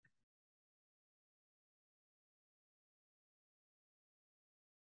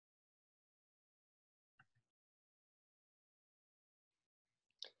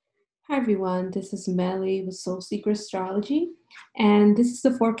Hi everyone, this is Melly with Soul Seeker Astrology, and this is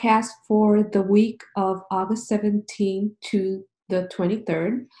the forecast for the week of August 17th to the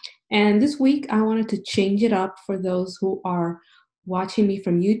 23rd. And this week I wanted to change it up for those who are watching me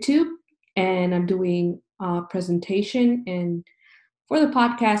from YouTube, and I'm doing a presentation. And for the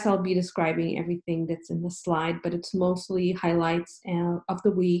podcast, I'll be describing everything that's in the slide, but it's mostly highlights of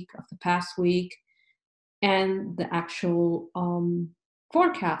the week, of the past week, and the actual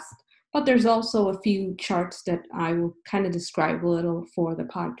forecast. But there's also a few charts that I will kind of describe a little for the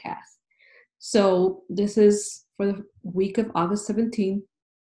podcast. So this is for the week of August 17th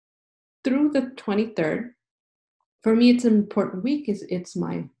through the 23rd. For me, it's an important week. It's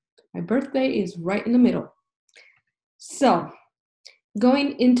my birthday is right in the middle. So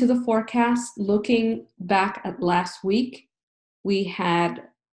going into the forecast, looking back at last week, we had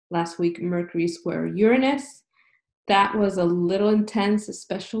last week Mercury square Uranus. That was a little intense,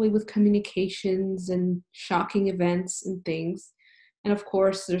 especially with communications and shocking events and things. And of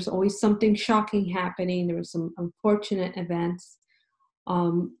course, there's always something shocking happening. There were some unfortunate events.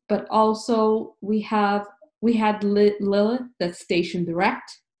 But also we had Lilith that's stationed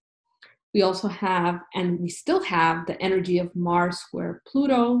direct. We also have, and we still have, the energy of Mars square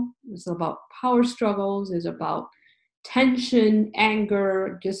Pluto. It's about power struggles. It's about tension,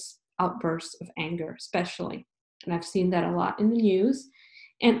 anger, just outbursts of anger, especially. And I've seen that a lot in the news.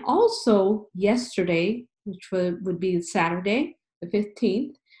 And also yesterday, which would be Saturday, the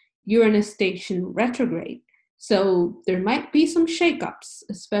 15th, Uranus station retrograde. So there might be some shakeups,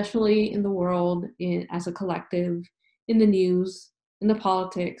 especially in the world, as a collective, in the news, in the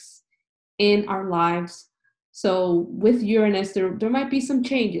politics, in our lives. So with Uranus, there might be some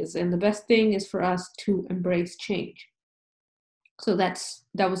changes. And the best thing is for us to embrace change. So that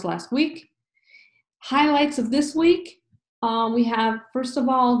was last week. Highlights of this week, we have, first of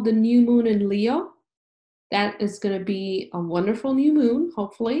all, the new moon in Leo. That is going to be a wonderful new moon.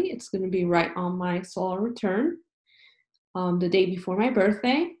 Hopefully, it's going to be right on my solar return, the day before my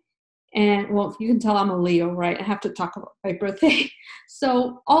birthday. And well, you can tell I'm a Leo, right? I have to talk about my birthday.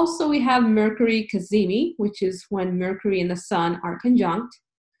 So also we have Mercury Cazimi, which is when Mercury and the Sun are conjunct.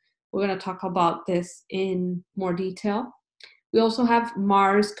 We're going to talk about this in more detail. We also have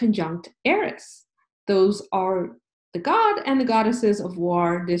Mars conjunct Eris. Those are the god and the goddesses of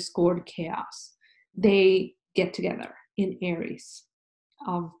war, discord, chaos. They get together in Aries.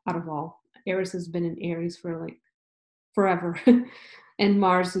 Out of all, Aries has been in Aries for like forever. And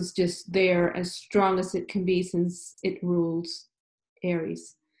Mars is just there as strong as it can be since it rules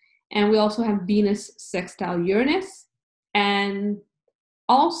Aries. And we also have Venus sextile Uranus. And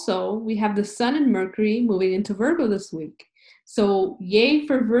also we have the Sun and Mercury moving into Virgo this week. So yay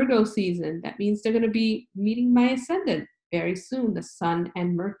for Virgo season. That means they're going to be meeting my ascendant very soon, the Sun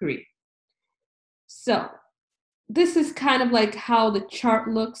and Mercury. So this is kind of like how the chart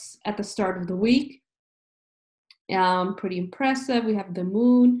looks at the start of the week. Pretty impressive. We have the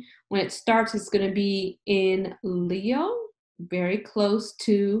moon. When it starts, it's going to be in Leo, very close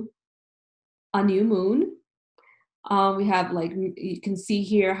to a new moon. We have, like, you can see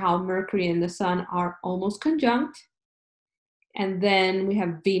here how Mercury and the Sun are almost conjunct. And then we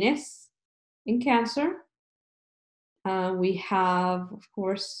have Venus in Cancer. We have, of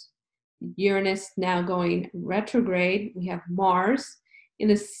course, Uranus now going retrograde. We have Mars in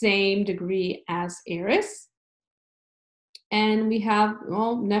the same degree as Eris. And we have,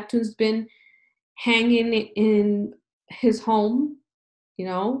 well, Neptune's been hanging in his home,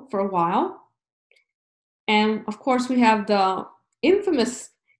 for a while. And of course, we have the infamous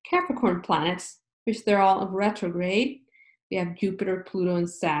Capricorn planets, which they're all retrograde. We have Jupiter, Pluto, and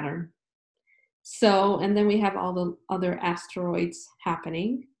Saturn. So, and then we have all the other asteroids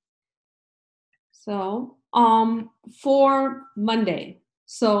happening. So, for Monday.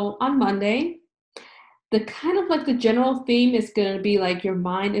 So on Monday, the kind of like the general theme is going to be like your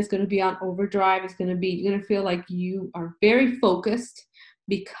mind is going to be on overdrive. You're going to feel like you are very focused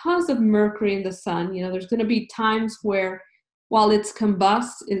because of Mercury and the Sun. There's going to be times where while it's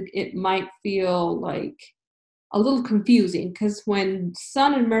combust, it might feel like a little confusing, because when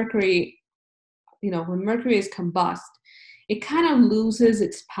Sun and Mercury, when Mercury is combust, it kind of loses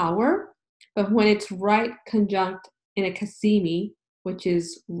its power. But when it's right conjunct in a Cazimi, which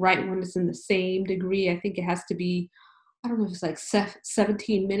is right when it's in the same degree, I think it has to be, I don't know if it's like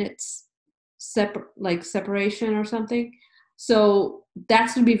 17 minutes separation or something. So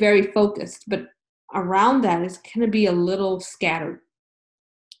that's going to be very focused, but around that is going to be a little scattered.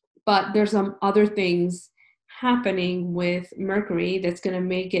 But there's some other things happening with Mercury that's going to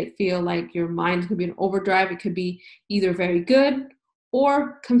make it feel like your mind could be in overdrive. It could be either very good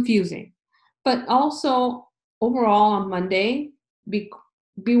or confusing. But also, overall, on Monday, be,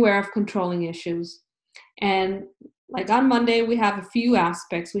 beware of controlling issues. And like on Monday, we have a few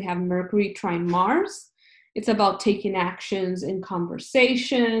aspects. We have Mercury trine Mars. It's about taking actions in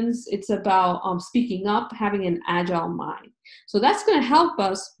conversations. It's about speaking up, having an agile mind. So that's going to help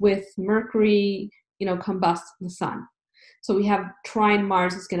us with Mercury, combust the sun. So we have trine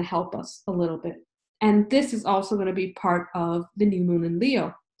Mars is going to help us a little bit. And this is also going to be part of the new moon in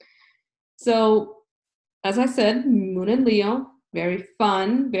Leo. So as I said, moon in Leo, very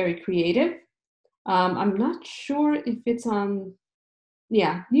fun, very creative. I'm not sure if it's on,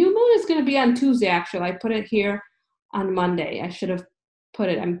 new moon is going to be on Tuesday, actually. I put it here on Monday. I should have put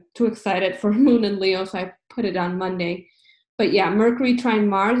it, I'm too excited for moon in Leo, so I put it on Monday. But yeah, Mercury trine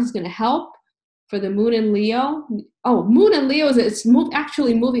Mars is going to help for the moon in Leo. Oh, moon in Leo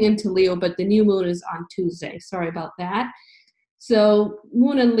actually moving into Leo, but the new moon is on Tuesday. Sorry about that. So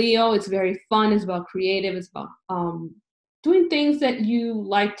moon in Leo, it's very fun. It's about creative. It's about doing things that you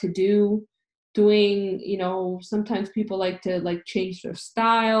like to do. Doing, sometimes people like to change their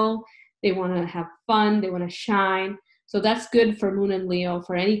style. They want to have fun. They want to shine. So that's good for moon in Leo.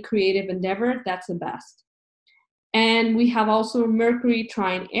 For any creative endeavor, that's the best. And we have also Mercury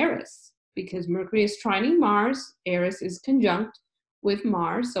trine Eris, because Mercury is trining Mars. Eris is conjunct with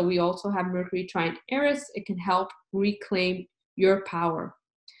Mars. So we also have Mercury trine Eris. It can help reclaim your power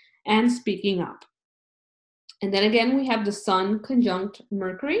and speaking up. And then again, we have the Sun conjunct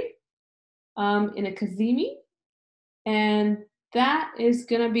Mercury in a Cazimi. And that is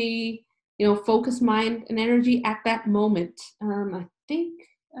going to be, focus, mind, and energy at that moment.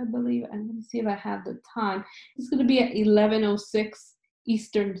 I believe, and let me see if I have the time. It's going to be at 11:06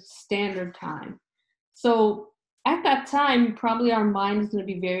 Eastern Standard Time. So at that time, probably our mind is going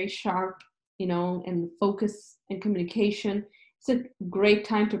to be very sharp, and focus and communication. It's a great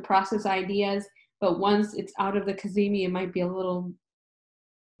time to process ideas, but once it's out of the Cazimi, it might be a little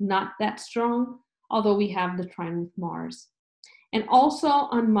not that strong, although we have the trine with Mars. And also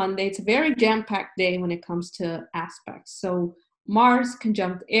on Monday, it's a very jam-packed day when it comes to aspects. So Mars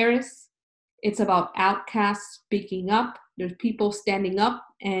conjunct Eris. It's about outcasts speaking up. There's people standing up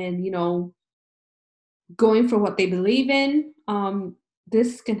and, going for what they believe in.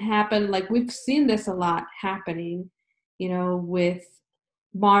 This can happen, like we've seen this a lot happening, with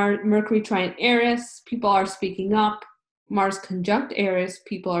Mercury trine Eris. People are speaking up. Mars conjunct Eris.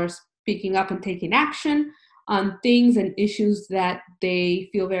 People are speaking up and taking action on things and issues that they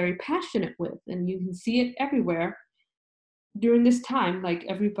feel very passionate with. And you can see it everywhere during this time. Like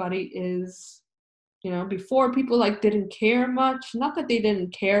everybody is, before people didn't care much. Not that they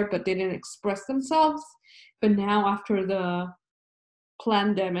didn't care, but they didn't express themselves. But now after the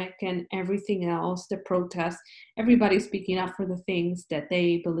pandemic and everything else, the protests, everybody's speaking up for the things that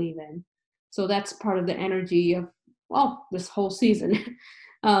they believe in. So that's part of the energy of, this whole season.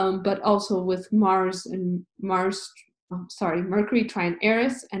 But also with Mercury trine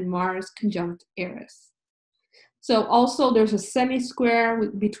Eris and Mars conjunct Eris. So also there's a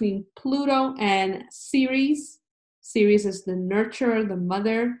semi-square between Pluto and Ceres. Ceres is the nurturer, the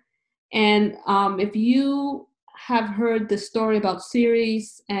mother. And if you have heard the story about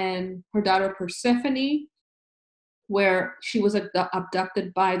Ceres and her daughter Persephone, where she was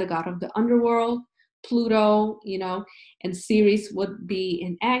abducted by the god of the underworld, Pluto, and Ceres would be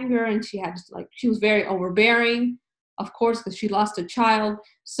in anger, and she was very overbearing, of course, because she lost a child.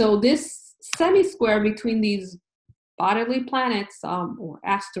 So this semi-square between these bodily planets or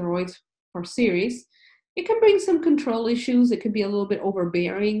asteroids for Ceres, it can bring some control issues. It could be a little bit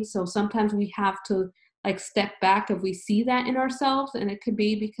overbearing. So sometimes we have to step back if we see that in ourselves, and it could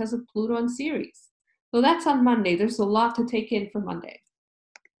be because of Pluto and Ceres. So that's on Monday. There's a lot to take in for Monday.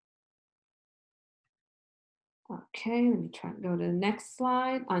 Okay, let me try and go to the next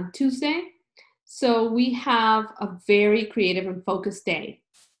slide. On Tuesday, so we have a very creative and focused day.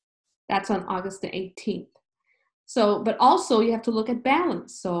 That's on August the 18th. So, but also you have to look at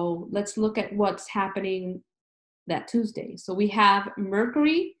balance. So let's look at what's happening that Tuesday. So we have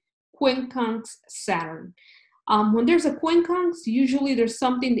Mercury quincunx Saturn. When there's a quincunx, usually there's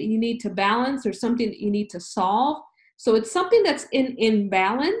something that you need to balance or something that you need to solve. So it's something that's in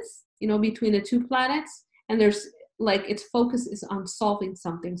imbalance, between the two planets, and there's its focus is on solving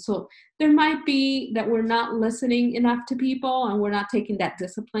something. So there might be that we're not listening enough to people, and we're not taking that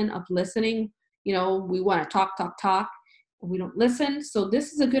discipline of listening. We want to talk, and we don't listen. So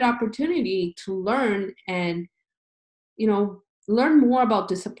this is a good opportunity to learn and, learn more about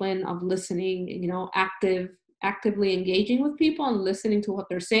discipline of listening, actively engaging with people and listening to what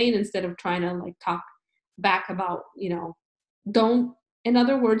they're saying instead of trying to talk back about, don't In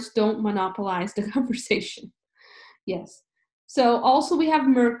other words, don't monopolize the conversation. Yes. So also we have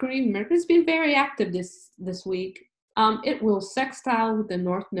Mercury. Mercury's been very active this week. It will sextile with the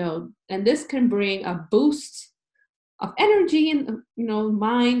North Node, and this can bring a boost of energy and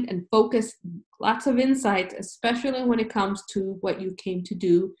mind and focus, lots of insight, especially when it comes to what you came to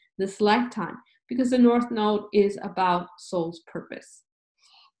do this lifetime, because the North Node is about soul's purpose.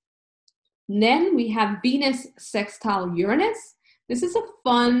 And then we have Venus sextile Uranus. This is a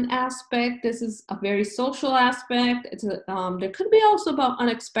fun aspect. This is a very social aspect. There could be also about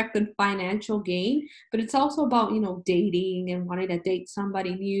unexpected financial gain, but it's also about, dating and wanting to date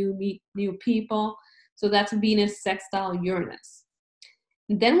somebody new, meet new people. So that's Venus sextile Uranus.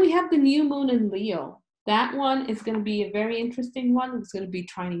 And then we have the new moon in Leo. That one is going to be a very interesting one. It's going to be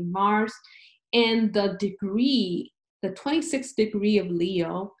trining Mars. And the 26th degree of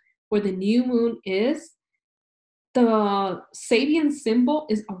Leo, where the new moon is, the Sabian symbol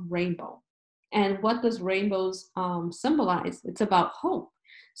is a rainbow. And what does rainbows symbolize? It's about hope.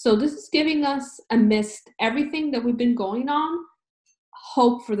 So this is giving us, amidst everything that we've been going on,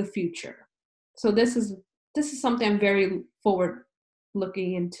 hope for the future. So this is something I'm very forward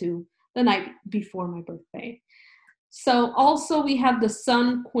looking into the night before my birthday. So also we have the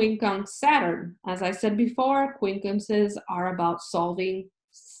Sun quincunx Saturn. As I said before, quincunxes are about solving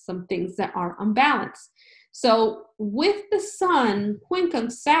some things that are unbalanced. So with the Sun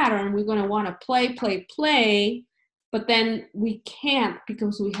quincunx Saturn, we're going to want to play, but then we can't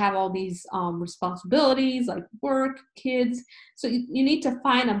because we have all these responsibilities like work, kids. So you need to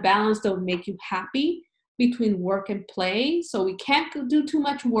find a balance that will make you happy between work and play. So we can't do too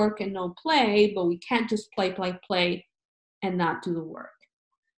much work and no play, but we can't just play and not do the work.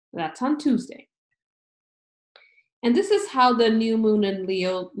 That's on Tuesday. And this is how the new moon in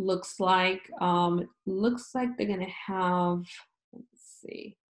Leo looks like. It looks like they're going to have, let's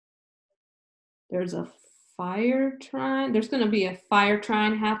see, there's a fire trine. There's going to be a fire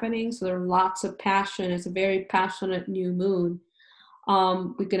trine happening. So there are lots of passion. It's a very passionate new moon.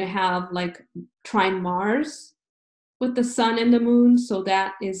 We're going to have like trine Mars with the sun and the moon. So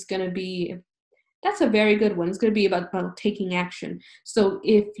that is going to be, that's a very good one. It's going to be about taking action. So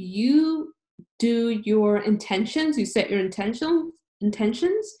if you do your intentions, you set your intentions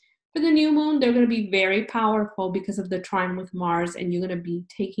for the new moon, they're going to be very powerful because of the trine with Mars, and you're going to be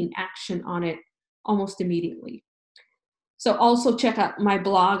taking action on it almost immediately. So also check out my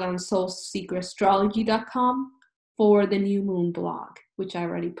blog on soulseekerastrology.com for the new moon blog, which I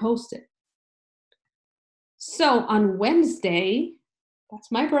already posted. So on Wednesday,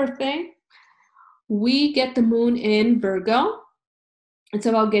 that's my birthday, we get the moon in Virgo. It's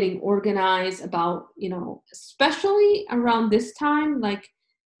about getting organized, about, especially around this time, like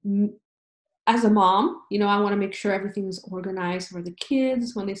as a mom, I want to make sure everything is organized for the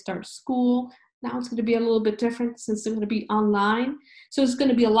kids when they start school. Now it's going to be a little bit different since they're going to be online. So it's going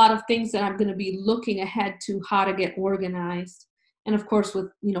to be a lot of things that I'm going to be looking ahead to how to get organized. And of course, with,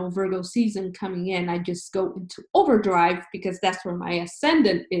 Virgo season coming in, I just go into overdrive because that's where my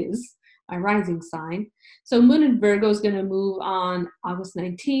ascendant is, my rising sign. So moon in Virgo is going to move on August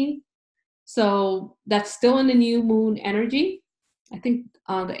 19th. So that's still in the new moon energy. I think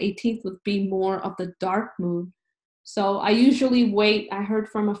the 18th would be more of the dark moon. So I usually wait. I heard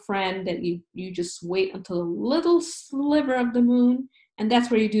from a friend that you just wait until a little sliver of the moon, and that's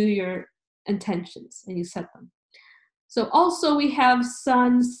where you do your intentions and you set them. So also we have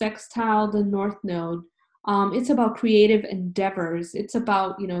Sun sextile the North Node. It's about creative endeavors. It's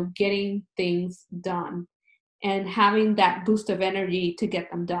about, getting things done and having that boost of energy to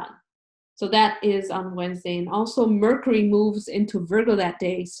get them done. So that is on Wednesday. And also Mercury moves into Virgo that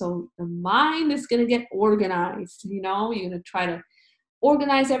day. So the mind is going to get organized. You're going to try to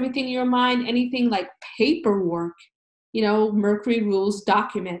organize everything in your mind, anything like paperwork. Mercury rules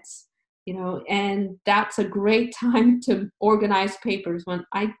documents, and that's a great time to organize papers. When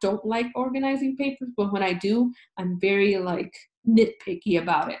I don't like organizing papers, but when I do, I'm very nitpicky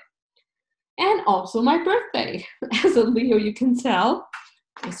about it. And also my birthday. As a Leo, you can tell.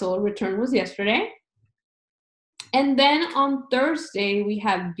 My solar return was yesterday. And then on Thursday, we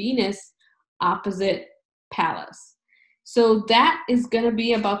have Venus opposite Pallas. So that is going to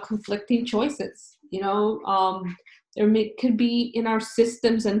be about conflicting choices. Could be in our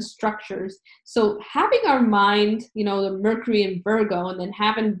systems and structures. So having our mind, the Mercury in Virgo, and then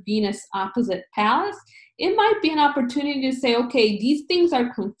having Venus opposite Pallas, it might be an opportunity to say, okay, these things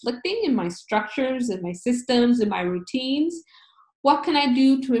are conflicting in my structures, in my systems, in my routines. What can I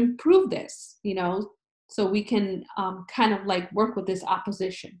do to improve this? So we can kind of work with this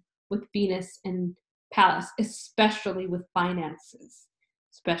opposition with Venus and Pallas, especially with finances.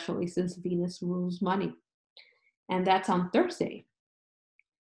 especially since Venus rules money. And that's on Thursday.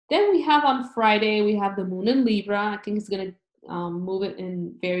 Then we have on Friday, we have the moon in Libra. I think it's going to move it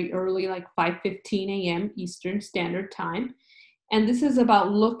in very early, like 5:15 a.m. Eastern Standard Time. And this is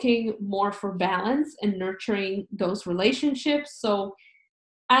about looking more for balance and nurturing those relationships. So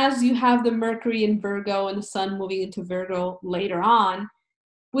as you have the Mercury in Virgo and the sun moving into Virgo later on,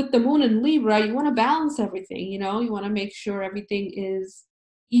 with the moon in Libra, you want to balance everything, you want to make sure everything is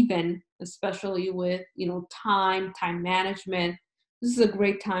even, especially with, time management. This is a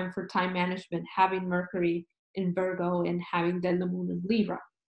great time for time management, having Mercury in Virgo and having then the moon in Libra.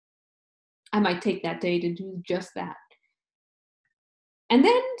 I might take that day to do just that. And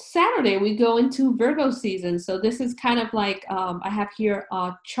then Saturday, we go into Virgo season. So this is kind of like, I have here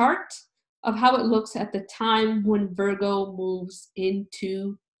a chart of how it looks at the time when Virgo moves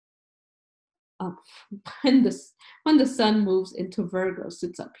into, when the sun moves into Virgo. So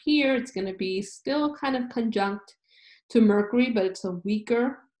it's up here. It's going to be still kind of conjunct to Mercury, but it's a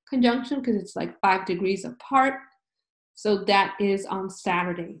weaker conjunction because it's like 5 degrees apart. So that is on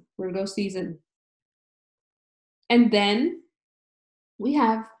Saturday, Virgo season. And then we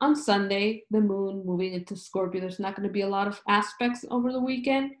have on Sunday, the moon moving into Scorpio. There's not going to be a lot of aspects over the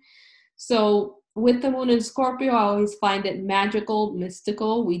weekend. So with the moon in Scorpio, I always find it magical,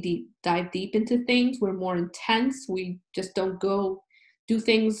 mystical. We dive deep into things. We're more intense. We just don't go do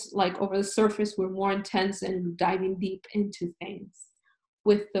things like over the surface. We're more intense and diving deep into things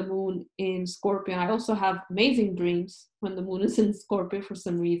with the moon in Scorpio. I also have amazing dreams when the moon is in Scorpio for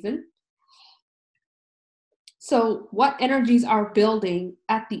some reason. So what energies are building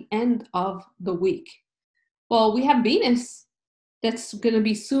at the end of the week? Well, we have Venus that's going to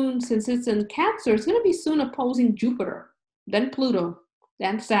be soon, since it's in Cancer, it's going to be soon opposing Jupiter, then Pluto,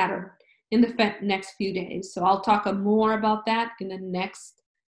 then Saturn in the next few days. So I'll talk more about that in the next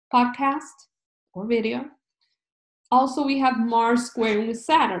podcast or video. Also, we have Mars squaring with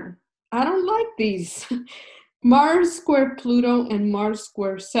Saturn. I don't like these. Mars square Pluto and Mars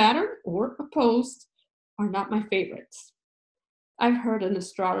square Saturn, or opposed, are not my favorites. I've heard an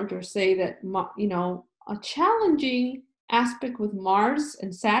astrologer say that, a challenging aspect with Mars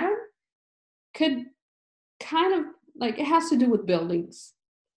and Saturn could kind of like, it has to do with buildings.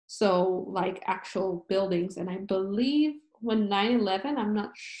 So like actual buildings. And I believe when 9/11, I'm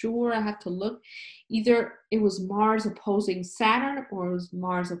not sure, I have to look, either it was Mars opposing Saturn or it was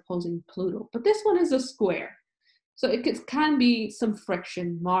Mars opposing Pluto. But this one is a square. So it can be some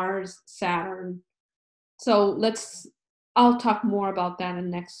friction, Mars, Saturn. So I'll talk more about that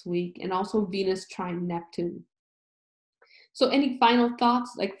in next week, and also Venus trine Neptune. So any final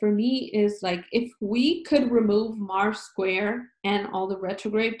thoughts? Like for me is like, if we could remove Mars square and all the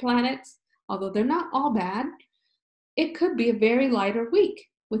retrograde planets, although they're not all bad, it could be a very lighter week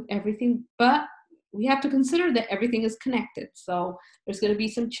with everything, but we have to consider that everything is connected. So there's going to be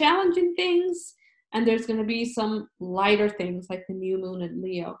some challenging things, and there's going to be some lighter things like the new moon in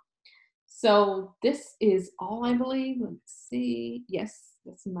Leo. So this is all, I believe. Let's see. Yes,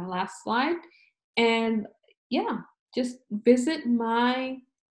 this is my last slide. And yeah, just visit my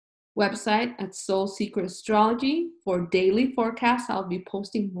website at Soul Secret Astrology for daily forecasts. I'll be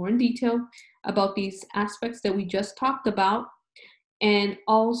posting more in detail about these aspects that we just talked about. And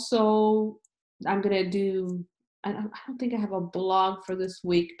also, I'm going to do, I don't think I have a blog for this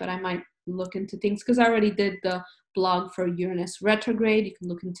week, but I might look into things because I already did the blog for Uranus retrograde. You can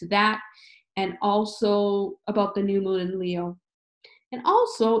look into that. And also about the new moon in Leo. And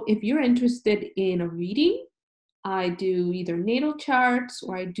also, if you're interested in a reading, I do either natal charts,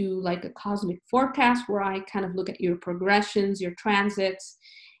 or I do like a cosmic forecast where I kind of look at your progressions, your transits,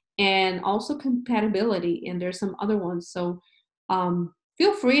 and also compatibility. And there's some other ones. So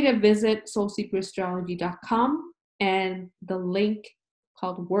feel free to visit soulsecretastrology.com and the link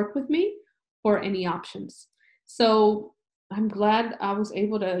called Work With Me for any options. So I'm glad I was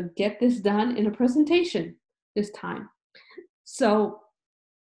able to get this done in a presentation this time. So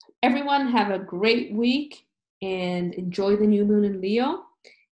everyone have a great week and enjoy the new moon in Leo.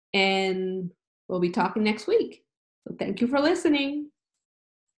 And we'll be talking next week. So thank you for listening.